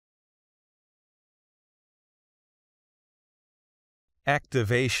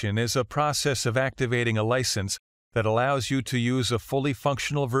Activation is a process of activating a license that allows you to use a fully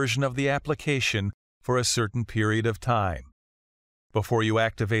functional version of the application for a certain period of time. Before you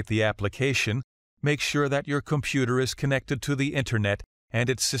activate the application, make sure that your computer is connected to the Internet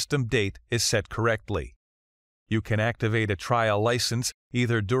and its system date is set correctly. You can activate a trial license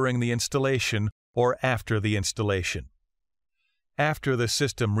either during the installation or after the installation. After the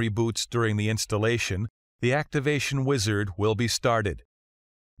system reboots during the installation, the activation wizard will be started.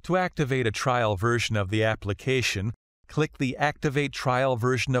 To activate a trial version of the application, click the Activate Trial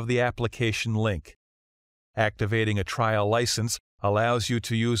Version of the Application link. Activating a trial license allows you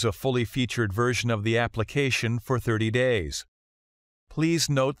to use a fully featured version of the application for 30 days. Please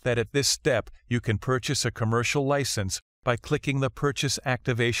note that at this step you can purchase a commercial license by clicking the Purchase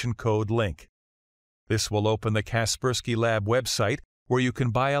Activation Code link. This will open the Kaspersky Lab website where you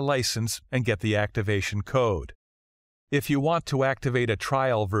can buy a license and get the activation code. If you want to activate a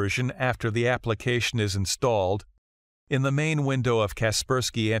trial version after the application is installed, in the main window of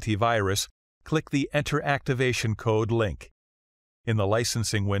Kaspersky Antivirus, click the Enter Activation Code link. In the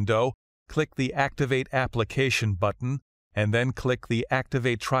licensing window, click the Activate Application button and then click the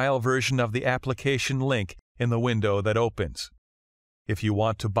Activate Trial Version of the Application link in the window that opens. If you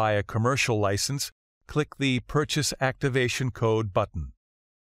want to buy a commercial license, click the Purchase Activation Code button.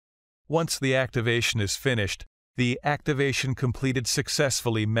 Once the activation is finished, the Activation Completed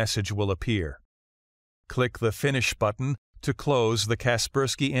Successfully message will appear. Click the Finish button to close the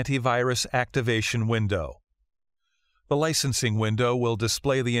Kaspersky Antivirus activation window. The licensing window will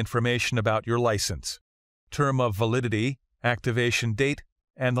display the information about your license, term of validity, activation date,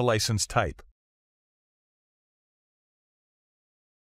 and the license type.